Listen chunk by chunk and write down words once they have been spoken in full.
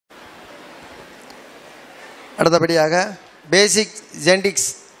அடுத்தபடியாக பேசிக் genetics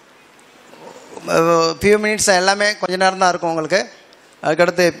few minutes எல்லாமே கொஞ்ச நேரம் தான் இருக்கும் உங்களுக்கு.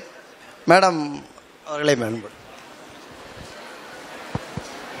 அதுக்கடுத்து மேடம் அவர்களே madam.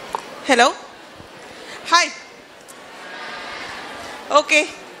 Hello. Hi. Okay.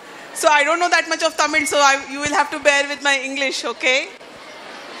 So I don't know that much of Tamil, so you will have to bear with my English, okay?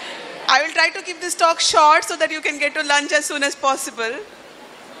 I will try to keep this talk short so that you can get to lunch as soon as possible.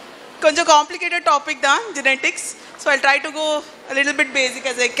 Konja complicated topic da, genetics. So I'll try to go a little bit basic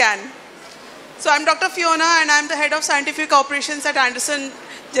as I can. So I'm Dr. Fiona and I'm the head of scientific operations at Anderson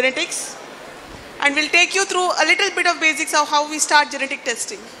Genetics. And we'll take you through a little bit of basics of how we start genetic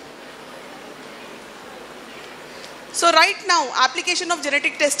testing. So right now, application of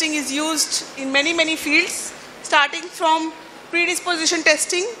genetic testing is used in many fields, starting from predisposition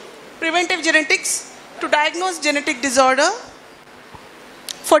testing, preventive genetics, to diagnose genetic disorder,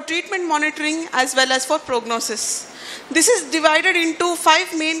 for treatment monitoring, as well as for prognosis. This is divided into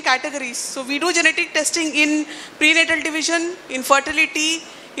 5 main categories. So we do genetic testing in prenatal division, in fertility,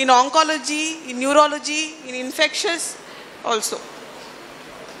 in oncology, in neurology, in infectious also.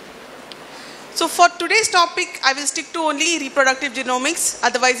 So for today's topic, I will stick to only reproductive genomics,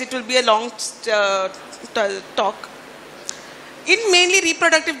 otherwise it will be a long talk. In mainly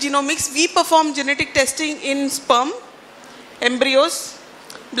reproductive genomics, we perform genetic testing in sperm, embryos,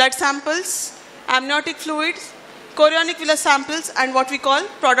 blood samples, amniotic fluids, chorionic villus samples, and what we call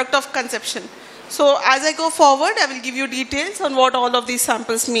product of conception. So as I go forward, I will give you details on what all of these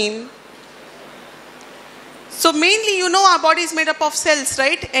samples mean. So mainly, you know, our body is made up of cells,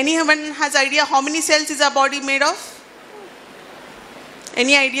 right? Anyone has idea how many cells is our body made of?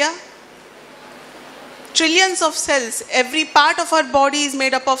 Any idea? Trillions of cells. Every part of our body is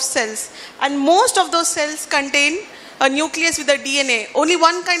made up of cells. And most of those cells contain a nucleus with a DNA. Only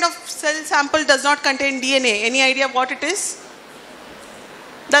one kind of cell sample does not contain DNA. Any idea what it is?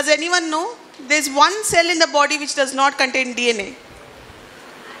 Does anyone know? There's one cell in the body which does not contain DNA.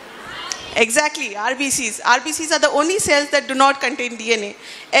 Exactly, RBCs. RBCs are the only cells that do not contain DNA.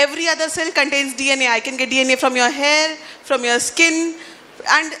 Every other cell contains DNA. I can get DNA from your hair, from your skin.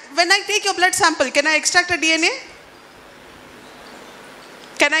 And when I take your blood sample, can I extract a DNA?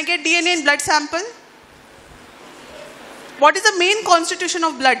 Can I get DNA in blood sample? What is the main constitution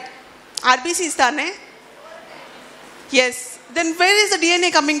of blood? RBCs, tane? Yes. Then where is the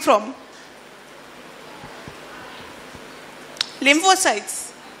DNA coming from? Lymphocytes.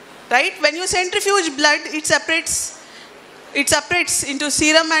 Right? When you centrifuge blood, it separates into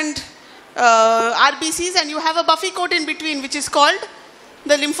serum and RBCs, and you have a buffy coat in between, which is called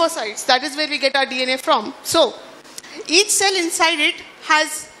the lymphocytes. That is where we get our DNA from. So, each cell inside it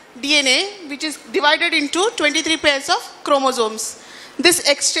has DNA, which is divided into 23 pairs of chromosomes. This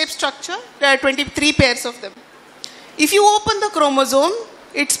X-shaped structure, there are 23 pairs of them. If you open the chromosome,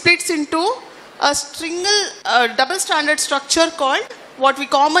 it splits into a double-stranded structure called what we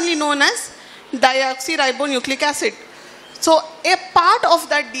commonly known as deoxyribonucleic acid. So a part of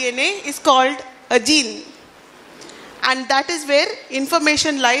that DNA is called a gene. And that is where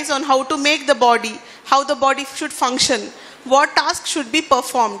information lies on how to make the body, how the body should function, what tasks should be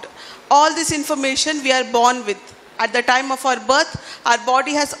performed. All this information we are born with. At the time of our birth, our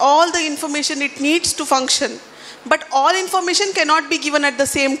body has all the information it needs to function. But all information cannot be given at the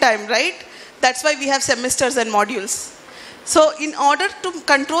same time, right? That's why we have semesters and modules. So in order to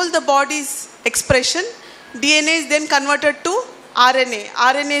control the body's expression, DNA is then converted to RNA.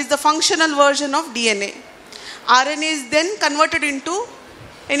 RNA is the functional version of DNA. RNA is then converted into,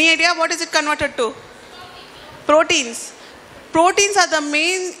 any idea what is it converted to? Proteins. Proteins are the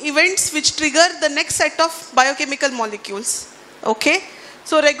main events which trigger the next set of biochemical molecules. Okay?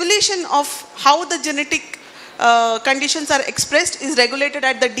 So regulation of how the genetic conditions are expressed is regulated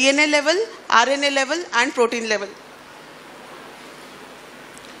at the DNA level, RNA level, and protein level.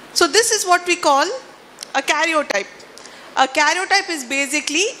 So this is what we call a karyotype. A karyotype is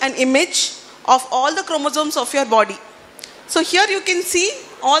basically an image of all the chromosomes of your body. So here you can see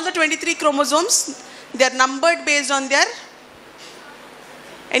all the 23 chromosomes. They are numbered based on their,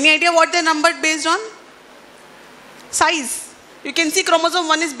 any idea what they are numbered based on? Size. You can see chromosome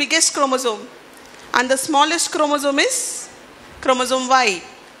 1 is biggest chromosome. And the smallest chromosome is chromosome Y.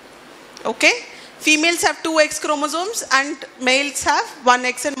 Okay? Females have 2 X chromosomes and males have 1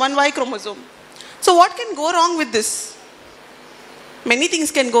 X and 1 Y chromosome. So what can go wrong with this? Many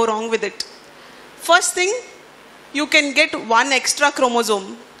things can go wrong with it. First thing, you can get 1 extra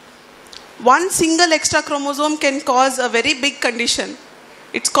chromosome. One single extra chromosome can cause a very big condition.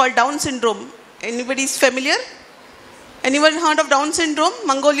 It's called Down syndrome. Anybody is familiar? Anyone heard of Down syndrome?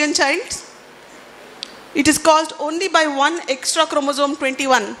 Mongolian child? It is caused only by one extra chromosome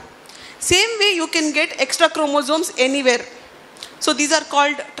 21. Same way you can get extra chromosomes anywhere. So these are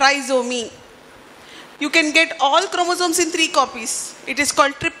called trisomy. You can get all chromosomes in 3 copies. It is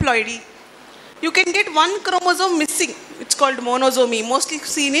called triploidy. You can get one chromosome missing. It's called monosomy, mostly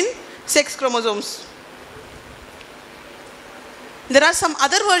seen in sex chromosomes. There are some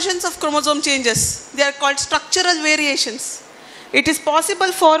other versions of chromosome changes. They are called structural variations. It is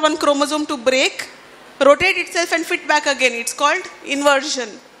possible for one chromosome to break, rotate itself and fit back again. It's called inversion.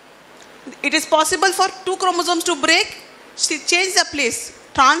 It is possible for 2 chromosomes to break, change the place,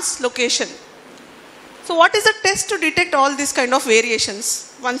 translocation. So what is the test to detect all these kind of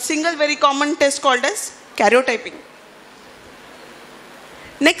variations? One single very common test called as karyotyping.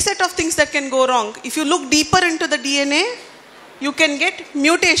 Next set of things that can go wrong. If you look deeper into the DNA, you can get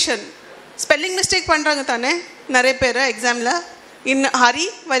mutation. Spelling mistake pandranga thane nare pera exam la in hurry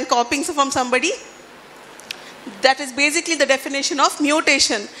while copying from somebody. That is basically the definition of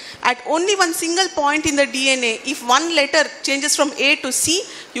mutation. At only one single point in the DNA, if one letter changes from A to C,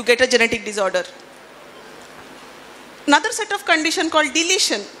 you get a genetic disorder. Another set of condition called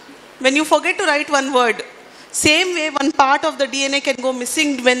deletion. When you forget to write one word, same way one part of the DNA can go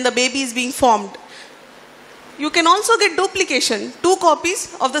missing when the baby is being formed. You can also get duplication, 2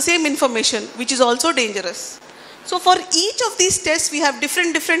 copies of the same information, which is also dangerous. So for each of these tests, we have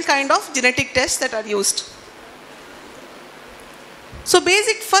different kind of genetic tests that are used. So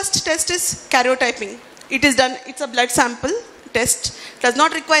basic first test is karyotyping. It is done, it's a blood sample test, does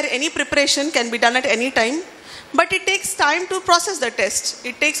not require any preparation, can be done at any time, but it takes time to process the test.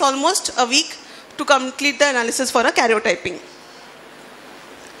 It takes almost a week to complete the analysis for a karyotyping.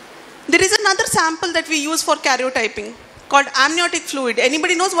 There is another sample that we use for karyotyping called amniotic fluid.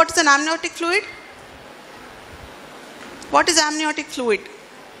 Anybody knows what is an amniotic fluid? What is amniotic fluid?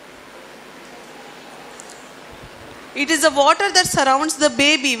 It is the water that surrounds the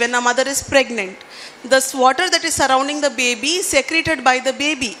baby when a mother is pregnant. This water that is surrounding the baby is secreted by the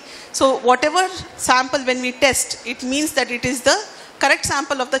baby. So whatever sample when we test, it means that it is the correct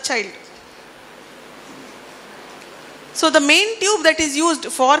sample of the child. So the main tube that is used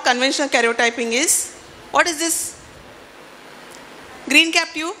for conventional karyotyping is, what is this? Green cap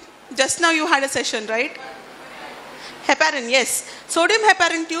tube? Just now you had a session, right? Heparin, yes. Sodium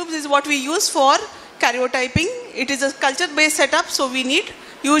heparin tubes is what we use for karyotyping. It is a culture-based setup, so we need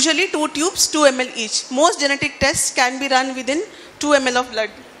usually 2 tubes, 2 ml each. Most genetic tests can be run within 2 ml of blood.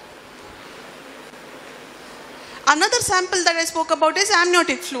 Another sample that I spoke about is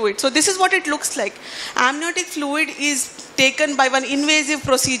amniotic fluid. So this is what it looks like. Amniotic fluid is taken by one invasive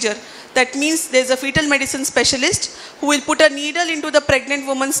procedure. That means there's a fetal medicine specialist who will put a needle into the pregnant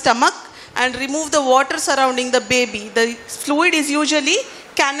woman's stomach and remove the water surrounding the baby. The fluid is usually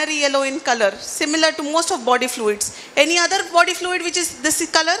canary yellow in color, similar to most of body fluids. Any other body fluid which is this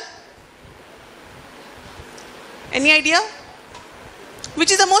color? Any idea?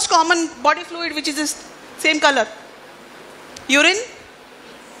 Which is the most common body fluid which is this same color? Urine?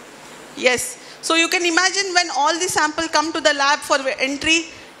 Yes. So you can imagine when all the sample come to the lab for entry,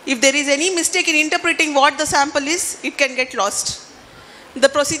 if there is any mistake in interpreting what the sample is, it can get lost. The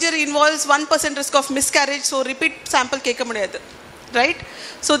procedure involves 1% risk of miscarriage, so repeat sample ke kamudiyadu. Right?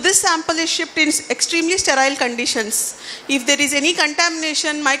 So this sample is shipped in extremely sterile conditions. If there is any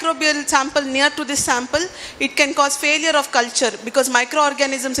contamination, microbial sample near to this sample, it can cause failure of culture because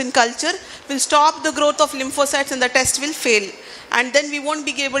microorganisms in culture will stop the growth of lymphocytes and the test will fail. And then we won't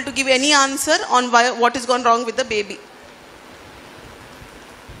be able to give any answer on what is gone wrong with the baby.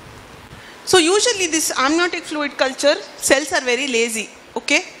 So usually this amniotic fluid culture, cells are very lazy.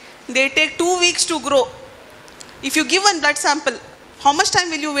 Okay? They take 2 weeks to grow. If you give one blood sample, how much time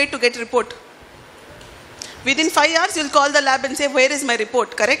will you wait to get a report? Within 5 hours, you will call the lab and say, where is my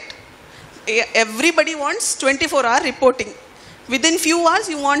report, correct? Everybody wants 24-hour reporting. Within few hours,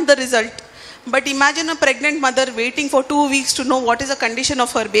 you want the result. But imagine a pregnant mother waiting for 2 weeks to know what is the condition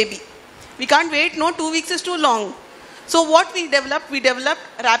of her baby. We can't wait, no, 2 weeks is too long. So what we developed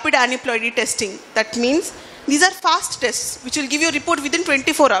rapid aneuploidy testing. That means these are fast tests, which will give you a report within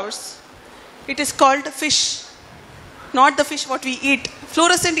 24 hours. It is called FISH. Not the fish what we eat.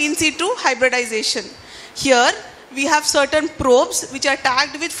 Fluorescent in situ hybridization. Here we have certain probes which are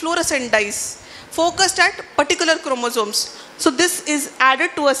tagged with fluorescent dyes focused at particular chromosomes. So this is added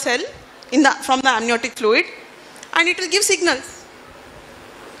to a cell from the amniotic fluid and it will give signals.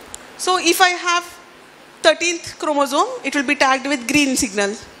 So if I have 13th chromosome, it will be tagged with green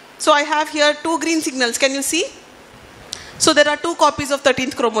signal. So I have here 2 green signals. Can you see? So there are 2 copies of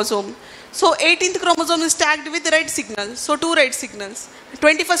 13th chromosome. So 18th chromosome is tagged with red signals, so 2 red signals.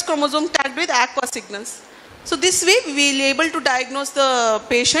 21st chromosome tagged with aqua signals. So this way we will be able to diagnose the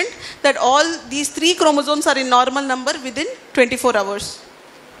patient that all these 3 chromosomes are in normal number within 24 hours.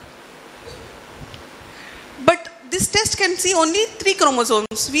 But this test can see only 3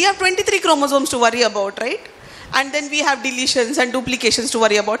 chromosomes. We have 23 chromosomes to worry about, right? And then we have deletions and duplications to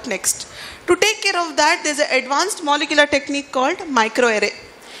worry about next. To take care of that, there is an advanced molecular technique called microarray.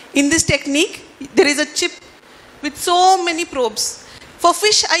 In this technique, there is a chip with so many probes. For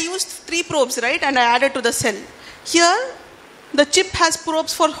fish, I used 3 probes, right? And I added to the cell. Here, the chip has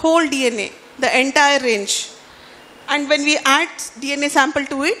probes for whole DNA, the entire range. And when we add DNA sample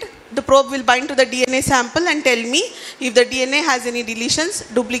to it, the probe will bind to the DNA sample and tell me if the DNA has any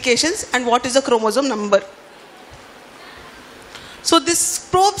deletions, duplications, and what is the chromosome number. So these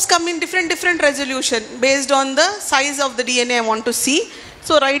probes come in different resolution based on the size of the DNA I want to see.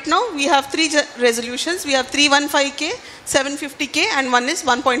 So right now we have 3 resolutions. We have 315K, 750K, and one is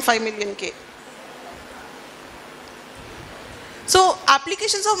 1.5 million K. So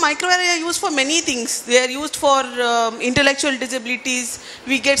applications of microarray are used for many things. They are used for intellectual disabilities.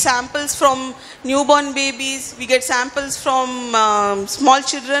 We get samples from newborn babies. We get samples from small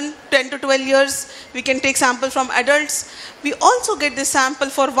children, 10 to 12 years. We can take samples from adults. We also get this sample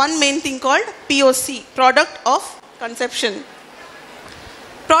for one main thing called POC, product of conception.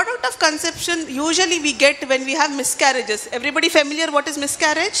 Product of conception usually we get when we have miscarriages. Everybody familiar what is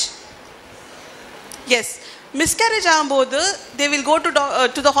miscarriage? Yes. Miscarriage ஆகும்போது they will go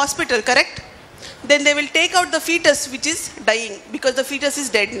to the hospital, correct? Then they will take out the fetus which is dying because the fetus is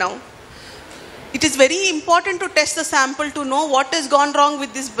dead now. It is very important to test the sample to know what has gone wrong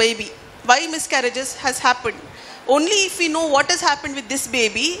with this baby. Why miscarriages has happened. Only if we know what has happened with this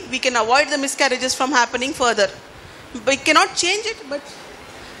baby, we can avoid the miscarriages from happening further. We cannot change it, but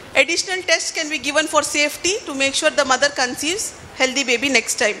additional tests can be given for safety to make sure the mother conceives healthy baby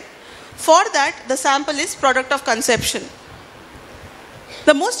next time. For that, the sample is product of conception.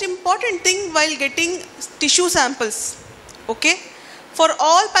 The most important thing while getting tissue samples, okay? For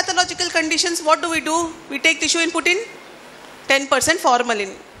all pathological conditions, what do? We take tissue and put in 10%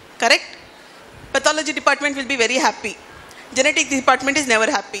 formalin, correct? Pathology department will be very happy. Genetic department is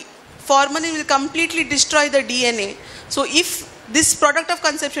never happy. Formalin will completely destroy the DNA. So if this product of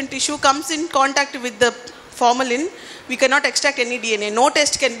conception tissue comes in contact with the formalin, we cannot extract any DNA. No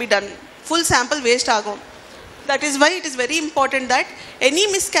test can be done. Full sample waste agum. That is why it is very important that any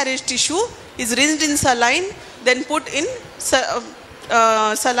miscarriage tissue is rinsed in saline, then put in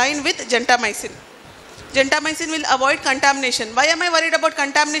saline with gentamicin. Gentamicin will avoid contamination. Why am I worried about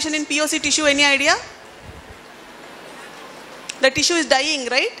contamination in POC tissue? Any idea? The tissue is dying,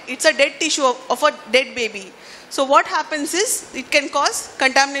 right? It's a dead tissue of a dead baby. So what happens is it can cause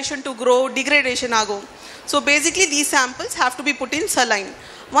contamination to grow, degradation agum. So basically these samples have to be put in saline.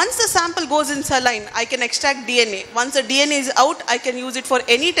 Once the sample goes in saline, I can extract DNA. Once the DNA is out, I can use it for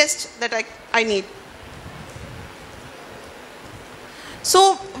any test that I need.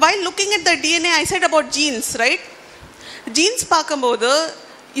 So while looking at the DNA, I said about genes, right? Genes pakambodu,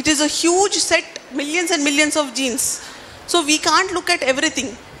 it is a huge set, millions and millions of genes. So we can't look at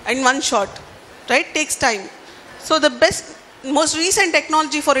everything in one shot, right? Takes time. So the most recent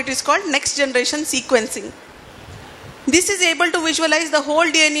technology for it is called next generation sequencing. This is able to visualize the whole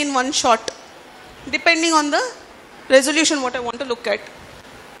DNA in one shot, depending on the resolution what I want to look at.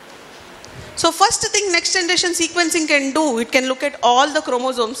 So first thing next generation sequencing can do, it can look at all the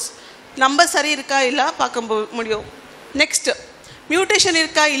chromosomes. Number sari irka illa paaka mudiyum. Next, mutation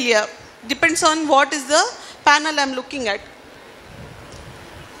irka illa, depends on what is the panel I am looking at.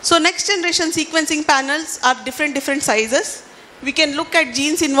 So next generation sequencing panels are different sizes. We can look at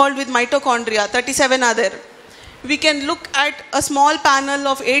genes involved with mitochondria, 37 are there. We can look at a small panel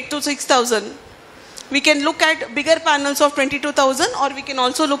of 8 to 6,000. We can look at bigger panels of 22,000, or we can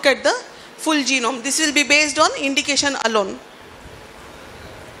also look at the full genome. This will be based on indication alone.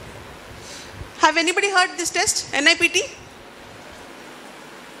 Have anybody heard this test, NIPT?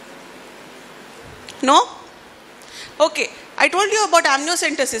 No? Okay. I told you about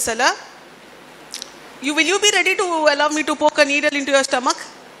amniocentesis, Allah. Will you be ready to allow me to poke a needle into your stomach?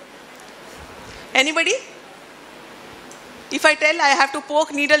 Anybody? If I tell I have to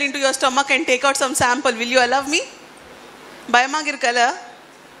poke needle into your stomach and take out some sample, will you allow me? Bayamagirkala.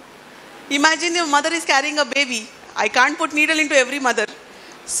 Imagine your mother is carrying a baby. I can't put needle into every mother.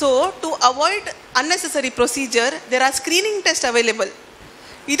 So to avoid unnecessary procedure, there are screening tests available.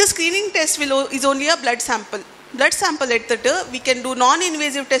 This screening test is only a blood sample. Blood sample we can do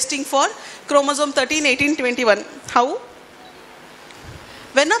non-invasive testing for chromosome 13, 18, 21. How?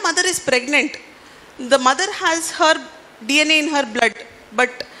 When a mother is pregnant, the mother has her DNA in her blood, but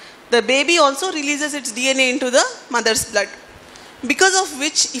the baby also releases its DNA into the mother's blood. Because of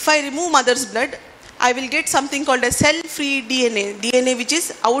which, if I remove mother's blood, I will get something called a cell-free DNA, DNA which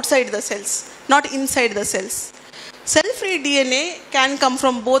is outside the cells, not inside the cells. Cell-free DNA can come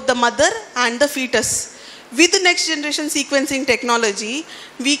from both the mother and the fetus. With the next generation sequencing technology,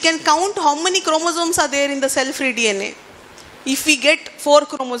 we can count how many chromosomes are there in the cell-free DNA. If we get 4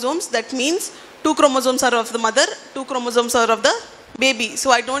 chromosomes, that means 2 chromosomes are of the mother, 2 chromosomes are of the baby.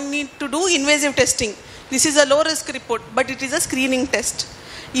 So I don't need to do invasive testing. This is a low risk report, but it is a screening test.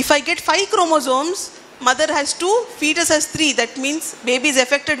 If I get 5 chromosomes, mother has 2, fetus has 3. That means baby is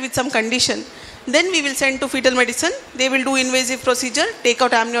affected with some condition. Then we will send to fetal medicine. They will do invasive procedure, take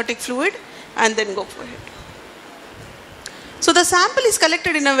out amniotic fluid, and then go for it. So the sample is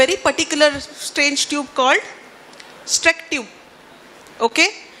collected in a very particular strange tube called Streck tube. Okay?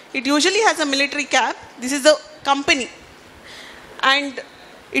 It usually has a military cap. This is the company. And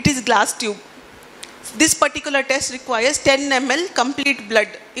it is glass tube. This particular test requires 10 ml complete blood.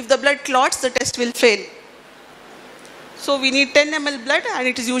 If the blood clots, the test will fail. So we need 10 ml blood, and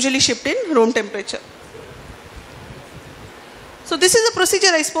it is usually shipped in room temperature. So this is the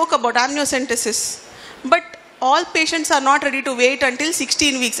procedure I spoke about, amniocentesis. But all patients are not ready to wait until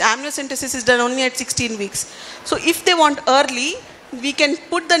 16 weeks. Amniocentesis is done only at 16 weeks. So if they want early, we can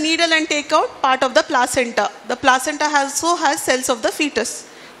put the needle and take out part of the placenta. The placenta also has cells of the fetus.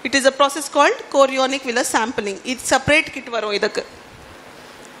 It is a process called chorionic villus sampling. It's separate kit varo idakke.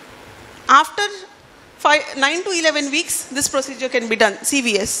 After 9 to 11 weeks, this procedure can be done,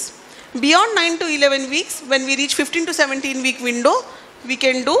 CVS. Beyond 9 to 11 weeks, when we reach 15 to 17 week window, we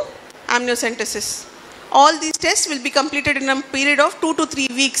can do amniocentesis. All these tests will be completed in a period of 2 to 3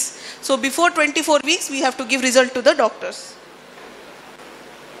 weeks. So before 24 weeks, we have to give result to the doctors.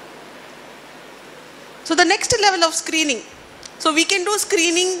 So the next level of screening. So we can do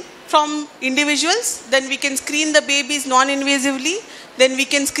screening from individuals, then we can screen the babies non-invasively, then we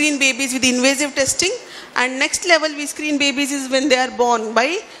can screen babies with invasive testing, and next level we screen babies is when they are born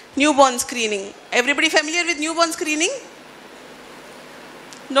by newborn screening. Everybody familiar with newborn screening?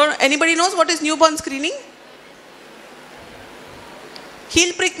 No, anybody knows what is newborn screening?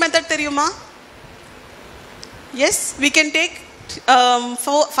 Heel prick method theriyuma? Yes, we can take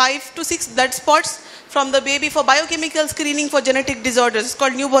 5 to 6 blood spots from the baby for biochemical screening for genetic disorders. It's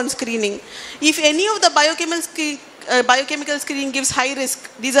called newborn screening. If any of the biochemical screening gives high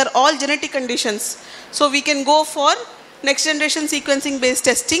risk, these are all genetic conditions. So we can go for next generation sequencing based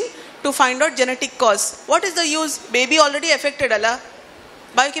testing to find out genetic cause. What is the use? Baby already affected ala.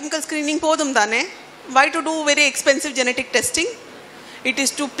 Biochemical screening podum dane. Why to do very expensive genetic testing? It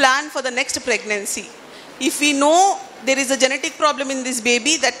is to plan for the next pregnancy. If we know there is a genetic problem in this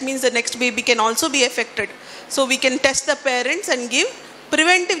baby, that means the next baby can also be affected. So we can test the parents and give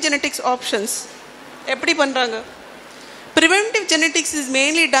preventive genetics options. Eppadi pandranga? Preventive genetics is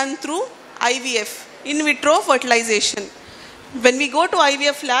mainly done through IVF, in vitro fertilization. When we go to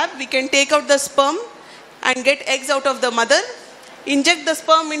IVF lab, we can take out the sperm and get eggs out of the mother, inject the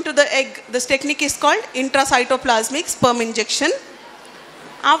sperm into the egg. This technique is called intracytoplasmic sperm injection.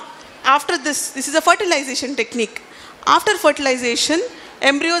 After this is a fertilization technique. After fertilization,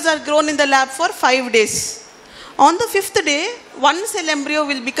 embryos are grown in the lab for 5 days. On the 5th day, 1 cell embryo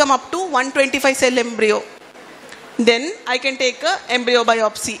will become up to 125 cell embryo. Then I can take a embryo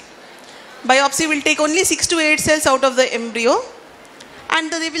biopsy. Biopsy will take only 6 to 8 cells out of the embryo,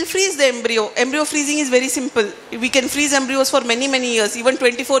 and they will freeze the embryo. Embryo freezing is very simple. We can freeze embryos for many years, even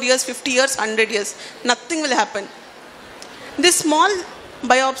 24 years, 50 years, 100 years. Nothing will happen. This small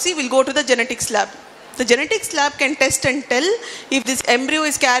biopsy will go to the genetics lab. The genetics lab can test and tell if this embryo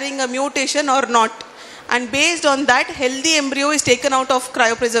is carrying a mutation or not. And based on that, healthy embryo is taken out of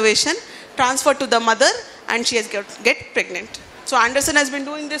cryopreservation, transferred to the mother, and she has get pregnant. So Anderson has been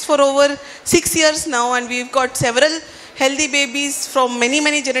doing this for over 6 years now, and we've got several healthy babies from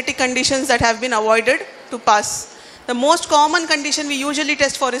many genetic conditions that have been avoided to pass. The most common condition we usually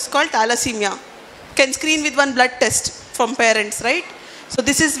test for is called thalassemia. Can screen with one blood test from parents, right? So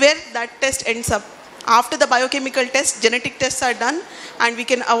this is where that test ends up. After the biochemical test, genetic tests are done, and we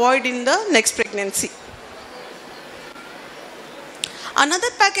can avoid in the next pregnancy. Another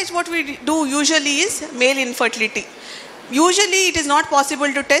package what we do usually is male infertility. Usually it is not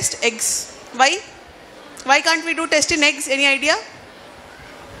possible to test eggs. Why? Why can't we do test in eggs? Any idea?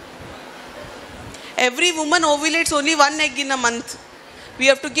 Every woman ovulates only 1 egg in a month. We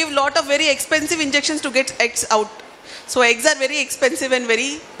have to give lot of very expensive injections to get eggs out. So eggs are very expensive and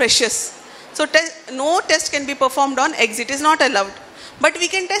very precious. So no test can be performed on eggs. It is not allowed. But we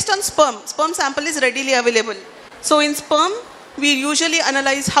can test on sperm. Sperm sample is readily available. So in sperm, we usually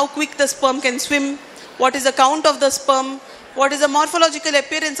analyze how quick the sperm can swim, what is the count of the sperm, what is the morphological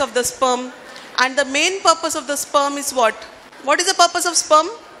appearance of the sperm, and the main purpose of the sperm is what? What is the purpose of sperm?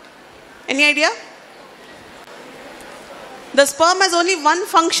 Any idea? The sperm has only one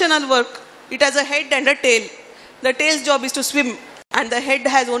functional work. It has a head and a tail. The tail's job is to swim, and the head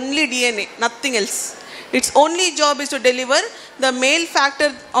has only DNA, nothing else. Its only job is to deliver the male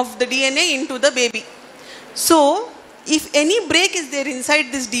factor of the DNA into the baby. So, if any break is there inside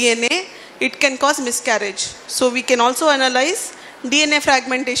this DNA, it can cause miscarriage. So, we can also analyze DNA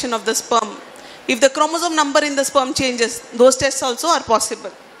fragmentation of the sperm. If the chromosome number in the sperm changes, those tests also are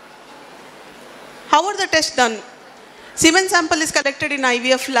possible. How are the tests done? Semen sample is collected in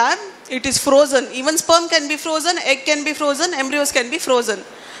IVF lab. It is frozen. Even sperm can be frozen, egg can be frozen, embryos can be frozen.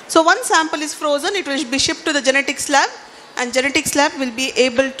 So one sample is frozen, it will be shipped to the genetics lab, and genetics lab will be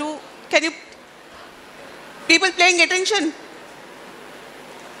able to, can you, people paying attention?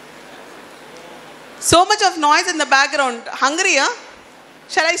 So much of noise in the background. Hungry, huh?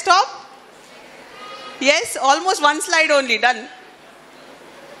 Shall I stop? Yes, almost one slide only, done.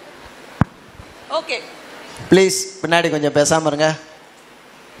 Okay. Please பின்னாடி கொஞ்சம் பேசாமல் இருங்க.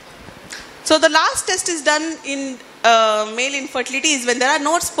 So the last test is done in male infertility is when there are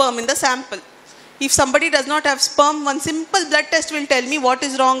no sperm in the sample. If somebody does not have sperm, one simple blood test will tell me what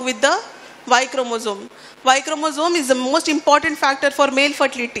is wrong with the Y chromosome. Y chromosome is the most important factor for male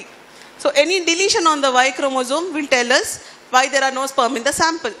fertility. So any deletion on the Y chromosome will tell us why there are no sperm in the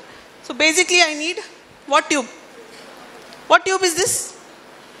sample. So basically I need what tube? What tube is this?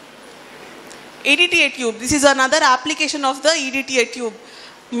 EDTA tube. This is another application of the EDTA tube.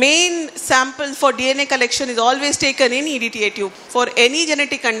 Main sample for DNA collection is always taken in EDTA tube. For any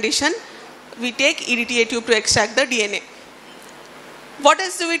genetic condition, we take EDTA tube to extract the DNA. What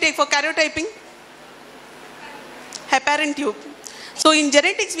else do we take for karyotyping? Heparin tube. So in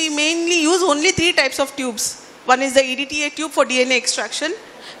genetics, we mainly use only 3 types of tubes. One is the EDTA tube for DNA extraction,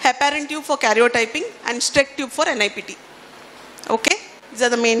 heparin tube for karyotyping, and Streck tube for NIPT. Okay? These are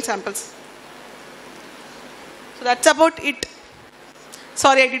the main samples. So that's about it.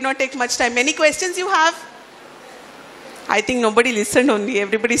 Sorry, I did not take much time. Any questions you have? I think nobody listened only.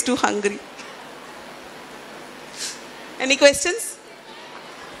 Everybody is too hungry. Any questions?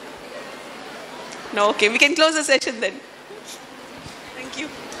 No, okay. We can close the session then. Thank you.